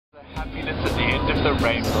end of the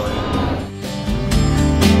rainbow.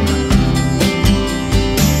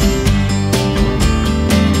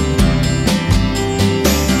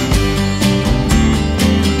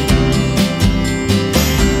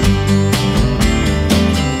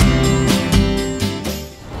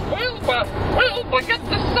 Well, get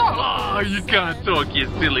the song! Oh, you can't talk, you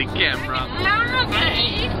silly camera.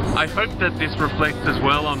 I hope that this reflects as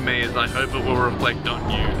well on me as I hope it will reflect on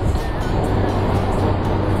you.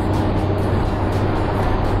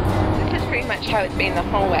 This is pretty much how it's been the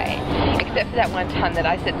whole way, except for that one time that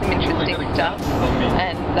I said some interesting stuff,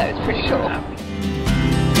 and that was pretty cool.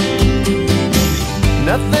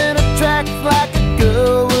 Nothing attracts like a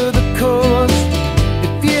girl with a cause.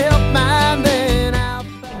 If you help mine, then I'll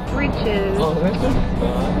Bridges. Oh, that's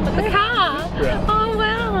The car. Oh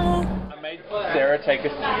wow. I made Sarah take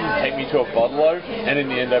me to a bottle-o, and in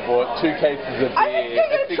the end I bought 2 cases of beer,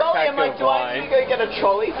 a 6-pack of wine, go get a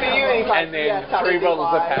trolley for you? and then 3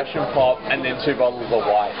 bottles of passion pop, and then 2 bottles of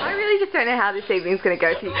white. I really just don't know how this evening's going to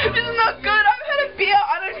go for you. This is not good. I've had a beer.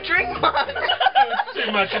 I don't drink much. It's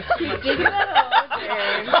too much. It's too much.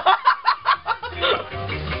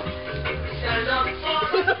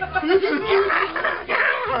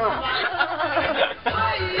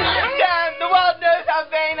 Damn, the world knows how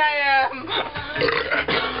vain I am.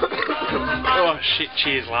 Oh shit,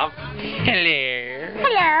 cheers love. Hello.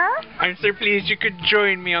 Hello. I'm so pleased you could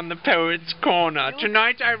join me on the Poet's Corner.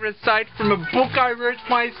 Tonight I recite from a book I wrote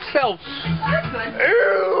myself.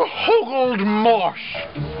 Oh, Hoggled Mosh.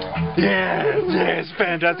 Yes,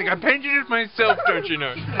 fantastic. I painted it myself, don't you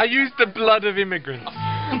know. I used the blood of immigrants.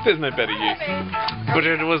 There's no better use. But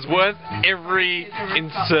it was worth every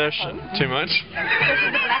insertion. Too much?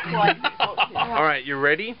 Alright, you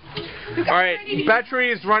ready? Alright, battery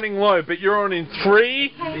is running low, but you're on in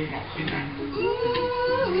 3.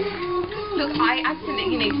 Look, I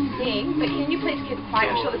absolutely need to sing, but can you please keep quiet?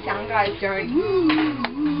 I'm sure the sound guys don't.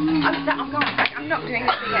 I'm going back. I'm not doing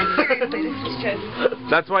this again. Seriously, this is just...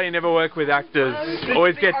 That's why you never work with actors.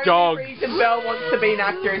 Always get dogs. The reason Belle wants to be an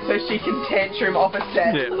actor is so she can tantrum off a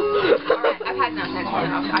set. Yeah. Alright, I've had enough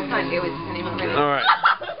tantrum. I can't deal with this anymore. Really. Alright.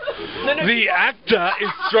 The actor is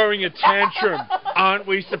throwing a tantrum. Aren't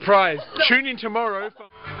we surprised? Tune in tomorrow for...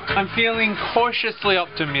 I'm feeling cautiously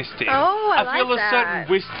optimistic. Oh, I feel like a that. certain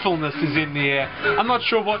wistfulness is in the air. I'm not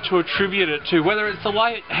sure what to attribute it to, whether it's the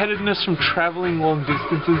lightheadedness from travelling long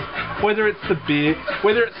distances, whether it's the beer,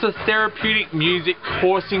 whether it's the therapeutic music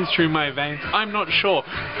coursing through my veins. I'm not sure.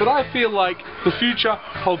 But I feel like the future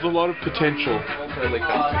holds a lot of potential.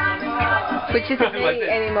 Which isn't me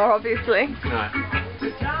anymore, obviously. No.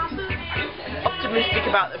 Optimistic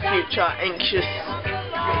about the future, anxious.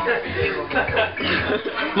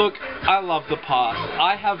 Look, I love the past.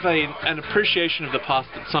 I have an appreciation of the past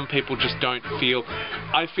that some people just don't feel.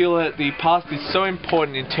 I feel that the past is so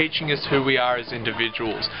important in teaching us who we are as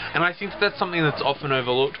individuals. And I think that's something that's often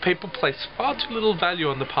overlooked. People place far too little value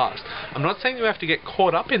on the past. I'm not saying we have to get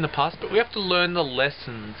caught up in the past, but we have to learn the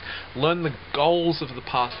lessons, learn the goals of the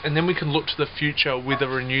past, and then we can look to the future with a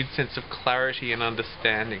renewed sense of clarity and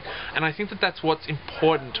understanding. And I think that that's what's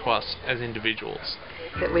important to us as individuals.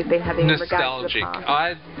 That we've been having Nostalgic.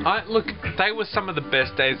 I look, they were some of the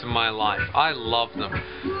best days of my life. I love them,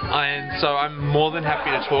 and so I'm more than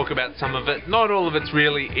happy to talk about some of it. Not all of it's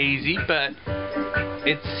really easy, but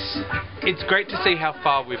it's great to see how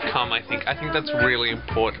far we've come. I think that's really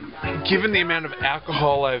important. Given the amount of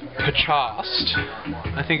alcohol I've purchased,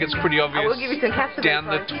 I think it's pretty obvious. I will give you some caps down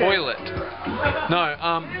the toilet. No,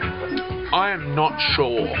 I am not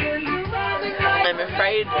sure. I'm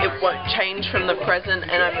afraid it won't change from the present,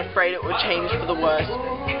 and I'm afraid it will change for the worse.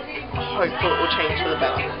 Hopefully it will change for the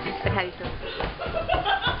better. And how do you feel?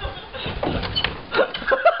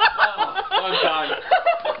 I'm done.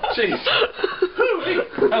 Jeez.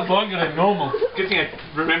 That was longer than normal. Good thing I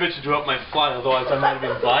remembered to drop my flight, otherwise I might have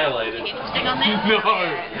been violated. Sting on there? No.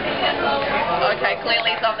 Okay,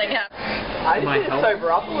 clearly something happened. I just need to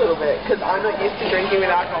sober up a little bit, because I'm not used to drinking with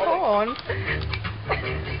alcohol.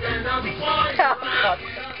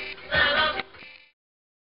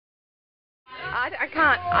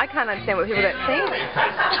 I can't understand what people don't think. No,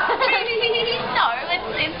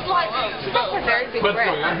 it's like... That's a very big What's breath.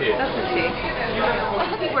 going on here? Doesn't she?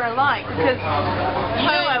 I think we're alike because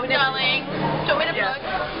I would darling. Do you want me to plug?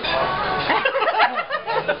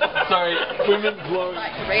 Sorry, women blow.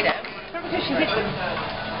 Like to read it. she hit them.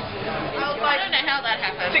 I don't know how that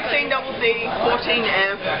happened. 16 double D, 14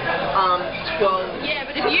 F, 12. Yeah,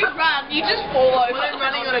 but if you run, you just fall over. When I'm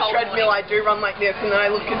running on a treadmill, I do run like this, and then I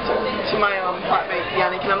look into my flatmate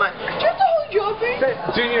Yannick, and I'm like, do you have to hold Jobbing.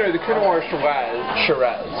 Do you know the Kunawara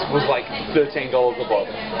Shiraz was like $13 a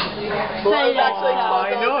bottle? Well, it was actually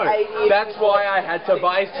I know. That's why I had to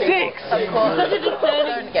buy 6. Of course.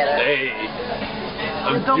 Don't get it. Hey.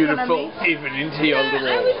 I'm beautiful, even into your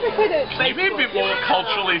little... Can you be a bit more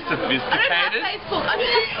culturally sophisticated?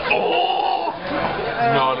 Oh!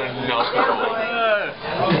 Not enough at all.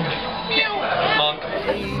 Monk.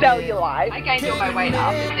 Sell your life. I gained all my weight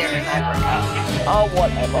after there in Africa. Oh,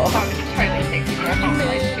 whatever. I was totally sexy for a whole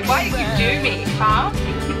relationship. Why did you do me, huh?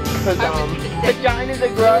 Because, vaginas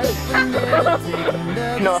are gross.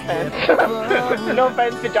 No offense. No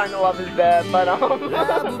offense, vagina lovers there, but, I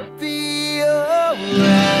will be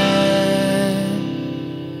alright.